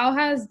how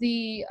has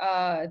the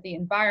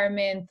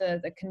environment,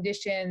 the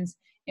conditions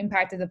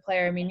impacted the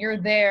player? I mean,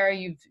 you're there,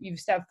 you've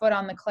stepped foot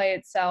on the clay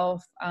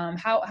itself.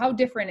 How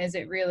different is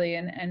it really,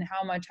 and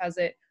how much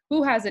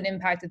who has it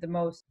impacted the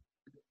most?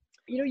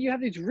 You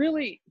have these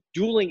really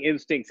dueling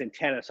instincts in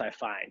tennis, I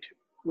find.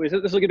 This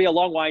is going to be a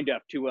long wind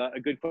up to a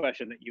good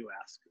question that you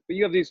ask. But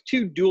you have these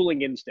two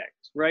dueling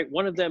instincts, right?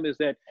 One of them is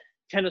that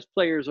tennis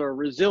players are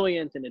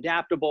resilient and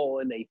adaptable,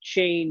 and they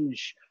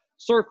change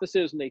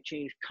surfaces, and they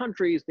change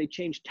countries, they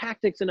change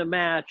tactics in a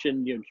match.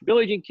 And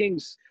Billie Jean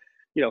King's,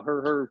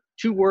 her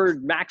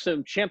two-word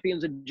maxim,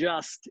 "champions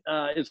adjust,"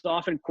 is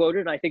often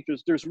quoted. I think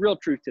there's real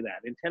truth to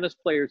that. And tennis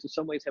players, in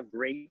some ways, have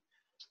great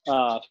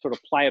sort of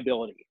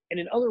pliability, and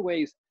in other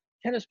ways,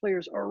 tennis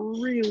players are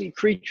really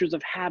creatures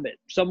of habit,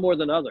 some more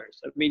than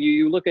others. I mean,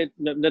 you look at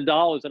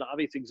Nadal as an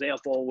obvious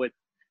example with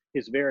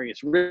his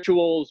various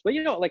rituals, but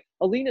like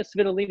Alina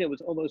Svitolina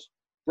was almost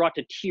brought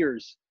to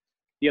tears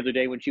the other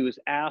day when she was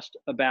asked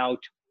about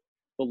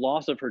the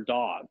loss of her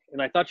dog.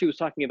 And I thought she was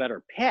talking about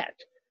her pet.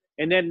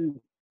 And then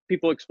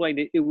people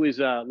explained it was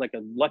like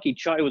a lucky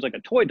child. It was like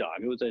a toy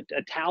dog. It was a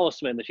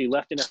talisman that she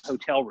left in a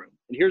hotel room.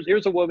 And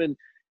here's a woman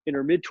in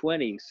her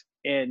mid-20s,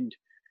 and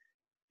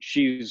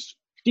she's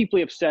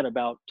deeply upset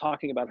about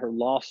talking about her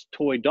lost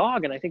toy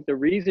dog. And I think the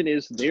reason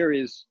is there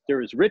is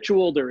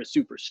ritual, there is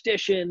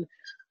superstition.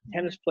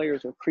 Tennis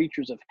players are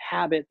creatures of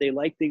habit. They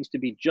like things to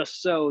be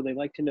just so. They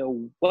like to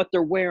know what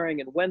they're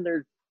wearing and when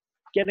they're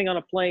getting on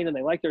a plane, and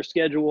they like their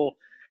schedule.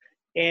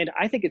 And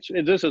I think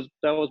that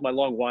was my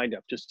long wind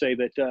up to say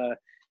that,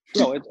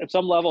 at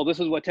some level, this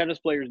is what tennis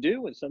players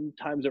do. And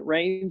sometimes it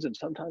rains and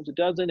sometimes it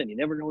doesn't. And you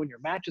never know when your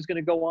match is going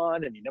to go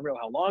on, and you never know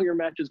how long your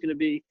match is going to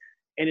be.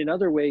 And in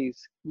other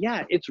ways,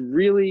 yeah, it's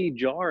really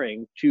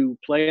jarring to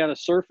play on a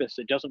surface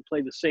that doesn't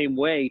play the same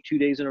way 2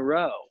 days in a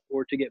row,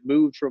 or to get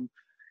moved from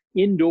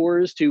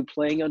indoors to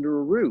playing under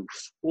a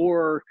roof.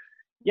 Or,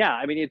 yeah,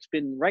 I mean, it's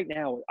been, right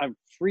now, I'm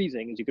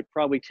freezing, as you could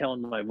probably tell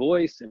in my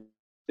voice. And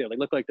they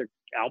look like they're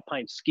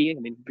alpine skiing.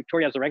 I mean,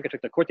 Victoria Azarenka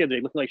took the court the other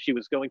day looking like she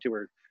was going to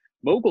her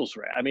moguls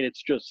race. I mean,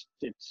 it's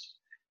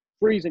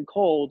freezing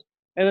cold.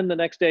 And then the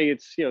next day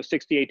it's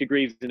 68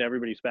 degrees and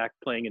everybody's back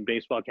playing in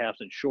baseball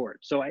caps and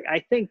shorts. So I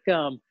think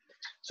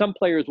some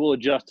players will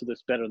adjust to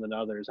this better than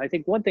others. I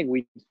think one thing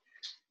we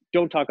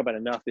don't talk about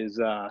enough is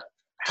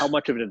how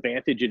much of an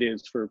advantage it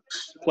is for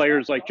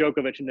players like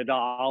Djokovic and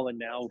Nadal, and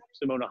now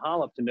Simona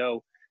Halep, to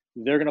know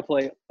they're going to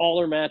play all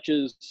their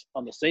matches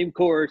on the same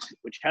court,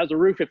 which has a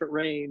roof if it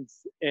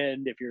rains.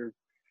 And if you're,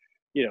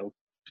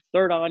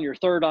 third on, you're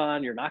third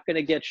on. You're not going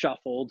to get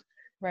shuffled.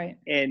 Right.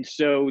 And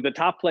so the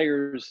top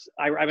players,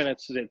 I mean,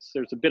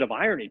 there's a bit of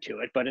irony to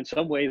it, but in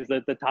some ways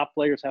the top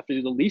players have to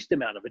do the least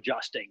amount of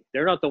adjusting.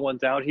 They're not the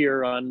ones out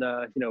here on,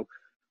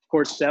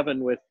 court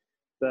 7 with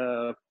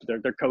their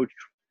coach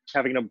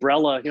having an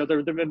umbrella. There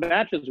have been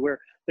matches where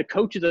the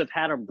coaches have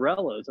had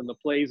umbrellas and the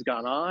play's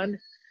gone on.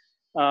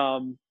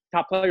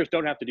 Top players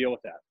don't have to deal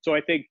with that. So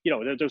I think,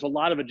 there's a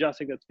lot of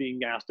adjusting that's being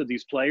asked of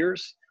these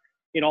players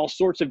in all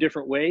sorts of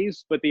different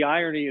ways. But the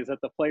irony is that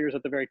the players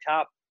at the very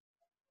top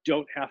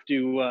don't have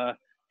to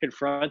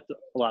confront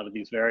a lot of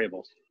these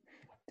variables.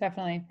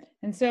 Definitely.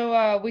 And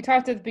so we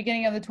talked at the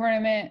beginning of the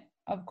tournament,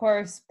 of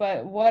course,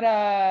 but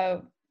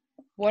are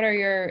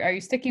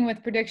you sticking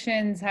with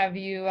predictions? Have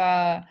you,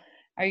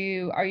 are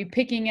you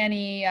picking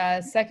any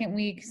second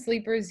week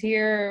sleepers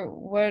here?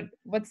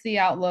 What's the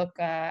outlook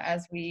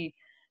as we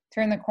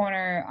turn the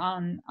corner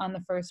on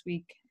the first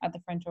week at the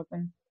French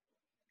Open?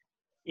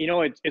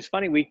 It's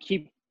funny. We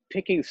keep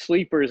picking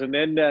sleepers and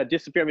then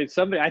disappear. I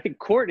mean, I think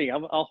Courtney,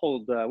 I'll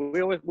hold,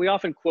 we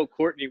often quote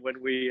Courtney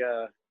when we,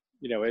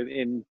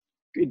 in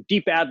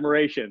deep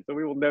admiration. So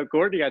we will know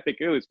Courtney, I think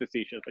it was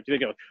facetious, but you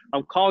think,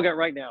 I'm calling it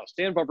right now.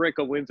 Stan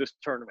Wawrinka wins this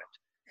tournament.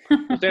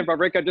 Stan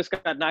Wawrinka just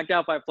got knocked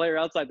out by a player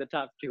outside the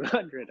top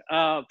 200.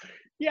 I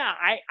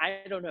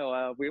don't know.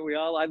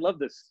 I love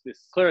this.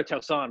 Clara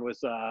Tauson was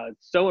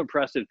so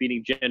impressive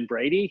beating Jen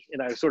Brady.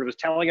 And I sort of was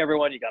telling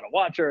everyone, you got to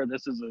watch her.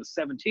 This is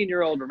a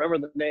 17-year-old. Remember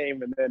the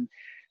name. And then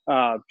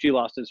she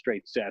lost in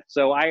straight sets.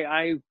 So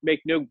I make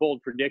no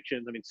bold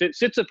predictions. I mean,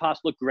 Tsitsipas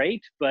looked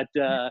great, but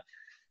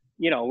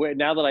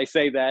now that I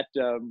say that,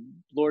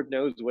 Lord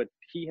knows what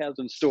he has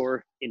in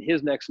store in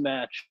his next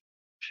match.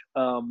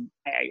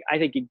 I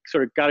think you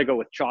sort of got to go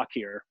with chalk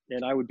here,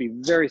 and I would be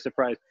very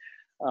surprised.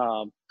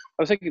 I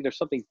was thinking there's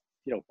something,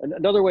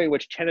 another way in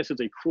which tennis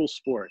is a cruel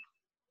sport.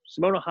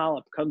 Simona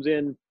Halep comes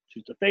in,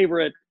 she's the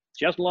favorite.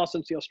 She hasn't lost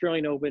since the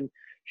Australian Open.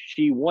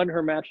 She won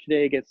her match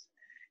today against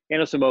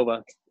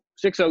Anisimova,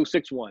 6-0,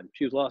 6-1.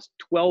 She's lost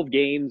 12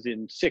 games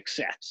in 6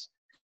 sets.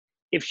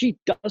 If she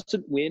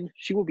doesn't win,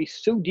 she will be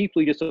so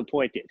deeply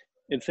disappointed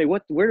and say,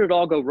 where did it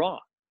all go wrong?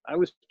 I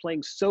was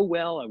playing so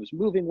well. I was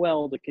moving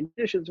well. The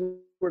conditions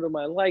were to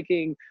my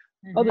liking.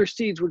 Mm-hmm. Other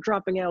seeds were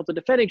dropping out. The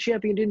defending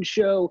champion didn't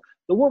show.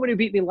 The woman who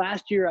beat me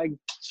last year, I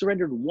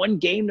surrendered 1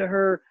 game to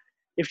her.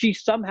 If she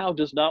somehow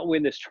does not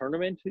win this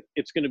tournament,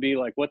 it's going to be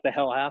like, what the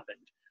hell happened?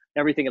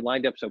 Everything had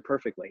lined up so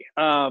perfectly.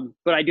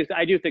 But I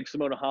do think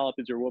Simona Halep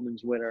is your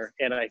women's winner.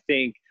 And I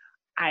think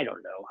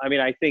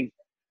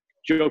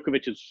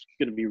Djokovic is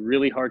going to be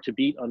really hard to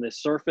beat on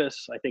this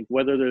surface. I think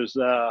whether there's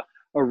a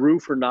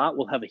roof or not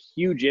will have a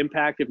huge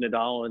impact if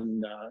Nadal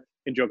and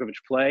Djokovic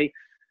play.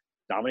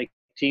 Dominic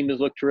Thiem has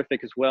looked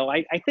terrific as well.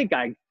 I think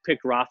I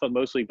picked Rafa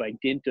mostly by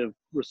dint of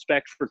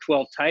respect for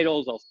 12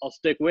 titles. I'll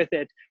stick with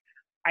it.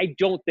 I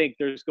don't think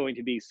there's going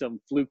to be some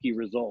fluky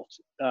result.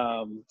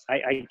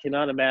 I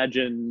cannot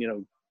imagine,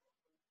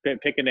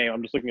 pick a name.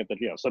 I'm just looking at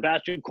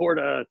Sebastian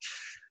Korda.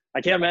 I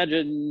can't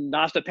imagine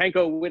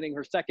Ostapenko winning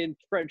her second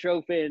French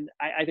Open.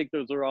 I think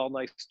those are all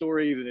nice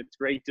stories, and it's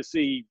great to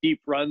see deep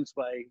runs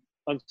by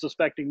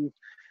unsuspecting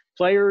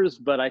players.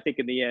 But I think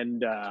in the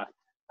end,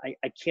 I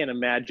can't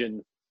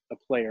imagine a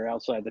player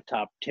outside the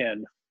top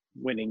 10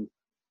 winning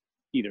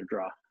either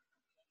draw.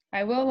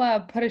 I will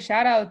put a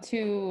shout out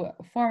to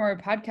former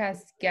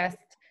podcast guest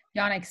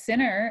Jannik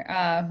Sinner,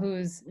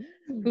 who's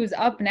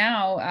up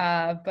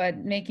now, but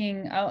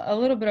making a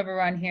little bit of a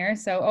run here.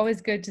 So always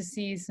good to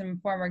see some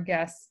former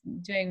guests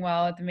doing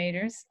well at the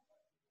majors.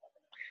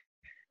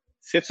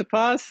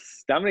 Tsitsipas,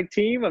 Dominic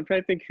Thiem. I'm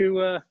trying to think who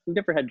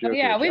never had Djokovic.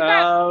 Yeah, we've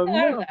got a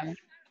lot of them.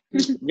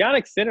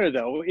 Jannik Sinner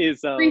though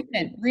is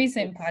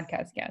recent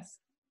podcast guest.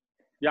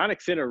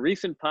 Jannik Sinner,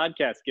 recent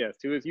podcast guest,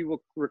 who, as you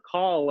will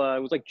recall,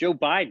 was like Joe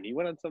Biden. He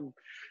went on some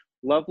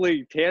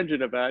lovely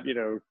tangent about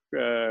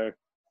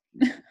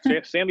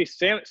Sammy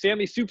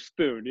Soup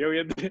Spoon. He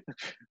had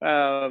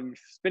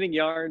spinning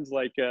yarns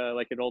like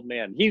an old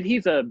man.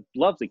 He's a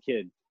lovely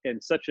kid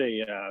and such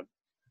a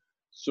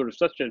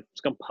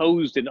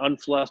composed and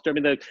unflustered. I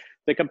mean,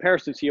 the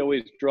comparisons he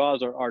always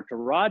draws are to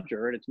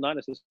Roger, and it's not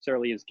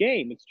necessarily his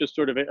game. It's just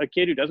sort of a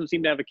kid who doesn't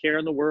seem to have a care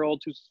in the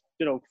world, who's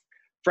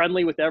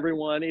friendly with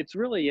everyone. It's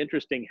really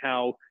interesting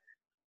how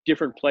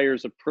different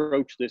players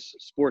approach this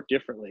sport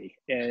differently.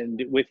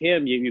 And with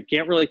him, you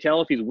can't really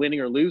tell if he's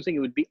winning or losing. It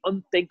would be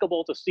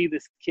unthinkable to see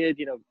this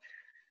kid,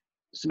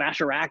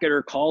 smash a racket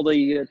or call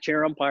the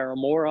chair umpire a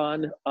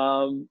moron.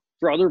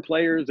 For other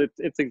players,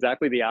 it's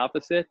exactly the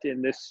opposite,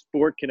 and this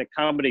sport can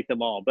accommodate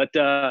them all. But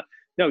no,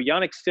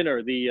 Jannik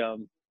Sinner,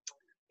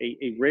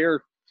 a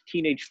rare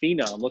teenage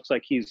phenom, looks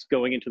like he's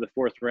going into the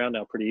 4th round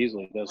now pretty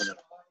easily, doesn't it?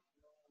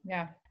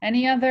 Yeah.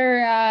 Any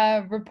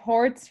other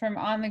reports from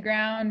on the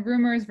ground,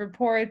 rumors,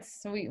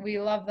 reports? We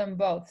love them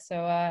both.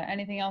 So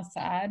anything else to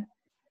add?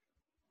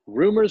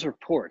 Rumors,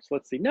 reports.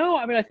 Let's see. No,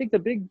 I mean, I think the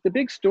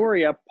big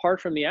story apart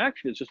from the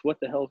action is just what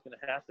the hell is going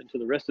to happen to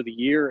the rest of the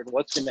year and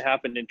what's going to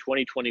happen in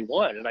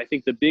 2021. And I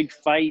think the big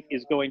fight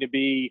is going to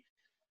be,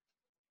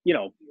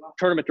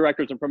 tournament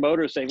directors and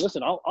promoters saying,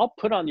 listen, I'll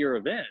put on your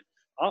event.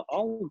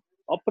 I'll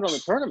put on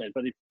the tournament.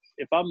 But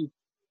if I'm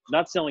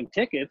not selling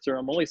tickets, or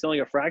I'm only selling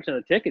a fraction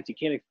of the tickets, you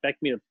can't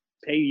expect me to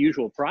pay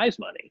usual prize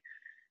money.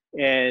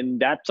 And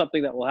that's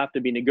something that will have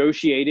to be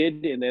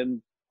negotiated. And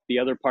then the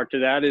other part to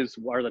that is,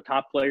 are the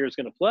top players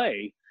going to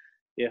play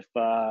if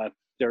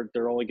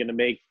they're only going to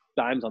make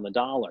dimes on the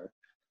dollar?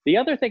 The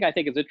other thing I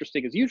think is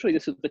interesting is usually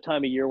this is the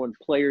time of year when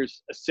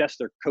players assess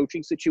their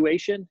coaching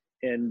situation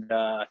and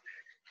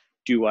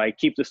do I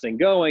keep this thing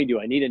going? Do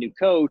I need a new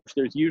coach?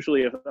 There's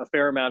usually a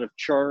fair amount of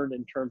churn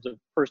in terms of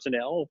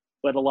personnel,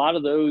 but a lot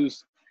of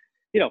those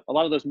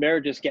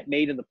marriages get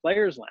made in the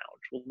players' lounge.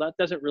 Well, that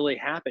doesn't really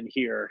happen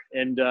here.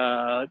 And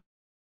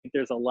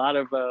there's a lot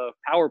of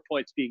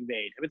PowerPoints being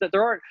made. I mean,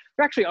 there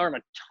actually aren't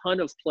a ton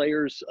of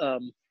players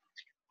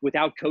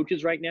without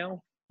coaches right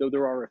now, though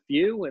there are a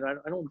few. And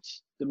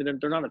there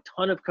are not a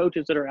ton of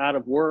coaches that are out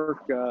of work.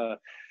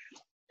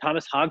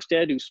 Thomas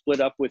Hogstead, who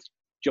split up with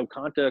Joe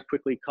Conta,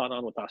 quickly caught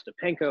on with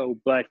Ostapenko.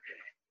 But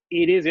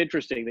it is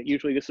interesting that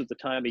usually this is the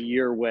time of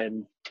year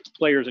when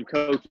players and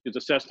coaches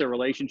assess their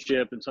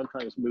relationship and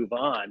sometimes move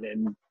on.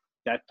 And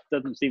that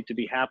doesn't seem to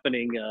be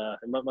happening.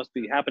 It must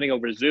be happening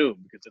over Zoom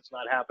because it's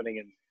not happening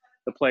in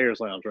the players'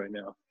 lounge right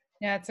now.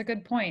 Yeah, it's a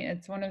good point.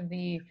 It's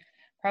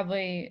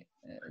probably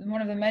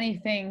one of the many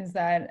things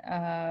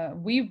that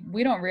we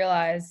don't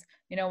realize,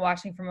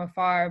 watching from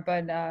afar,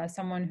 but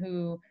someone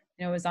who,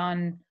 is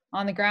on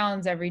the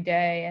grounds every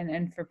day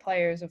and for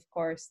players, of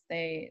course,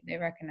 they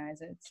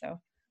recognize it. So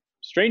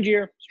strange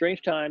year,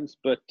 strange times,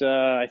 but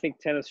I think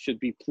tennis should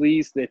be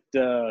pleased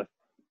that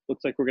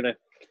looks like we're going to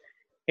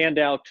hand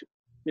out,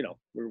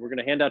 we're going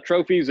to hand out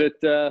trophies at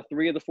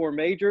 3 of the 4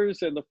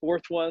 majors, and the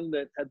 4th one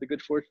that had the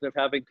good fortune of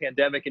having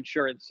pandemic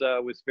insurance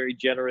was very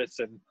generous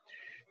and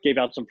gave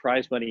out some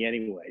prize money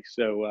anyway.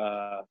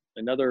 So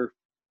another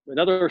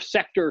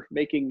sector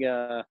making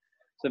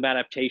some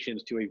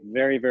adaptations to a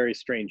very, very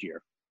strange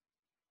year.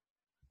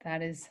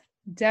 That is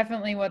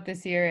definitely what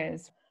this year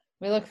is.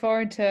 We look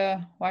forward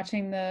to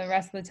watching the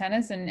rest of the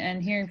tennis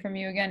and hearing from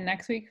you again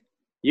next week.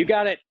 You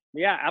got it.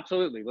 Yeah,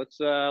 absolutely. Let's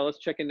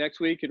check in next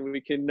week and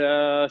we can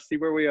see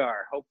where we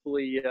are.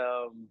 Hopefully,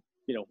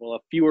 we'll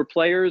have fewer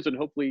players and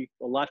hopefully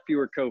a lot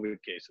fewer COVID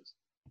cases.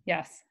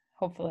 Yes,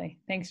 hopefully.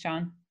 Thanks,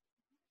 John.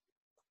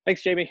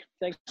 Thanks, Jamie.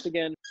 Thanks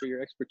again for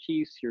your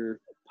expertise, your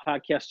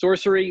podcast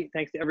sorcery.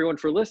 Thanks to everyone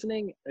for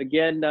listening.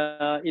 Again,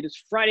 it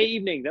is Friday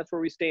evening. That's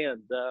where we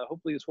stand.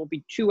 Hopefully this won't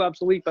be too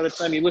obsolete by the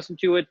time you listen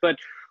to it, but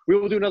we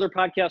will do another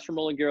podcast from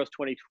Roland Garros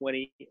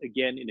 2020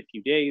 again in a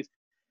few days.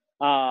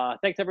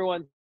 Thanks,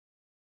 everyone.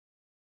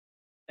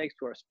 Thanks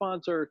to our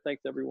sponsor.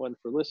 Thanks, everyone,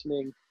 for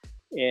listening.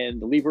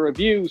 And leave a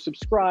review,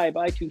 subscribe,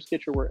 iTunes,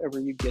 Stitcher, wherever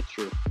you get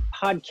your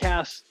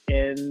podcasts.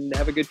 And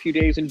have a good few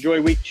days.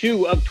 Enjoy week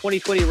 2 of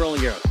 2020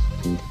 Roland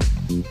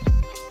Garros.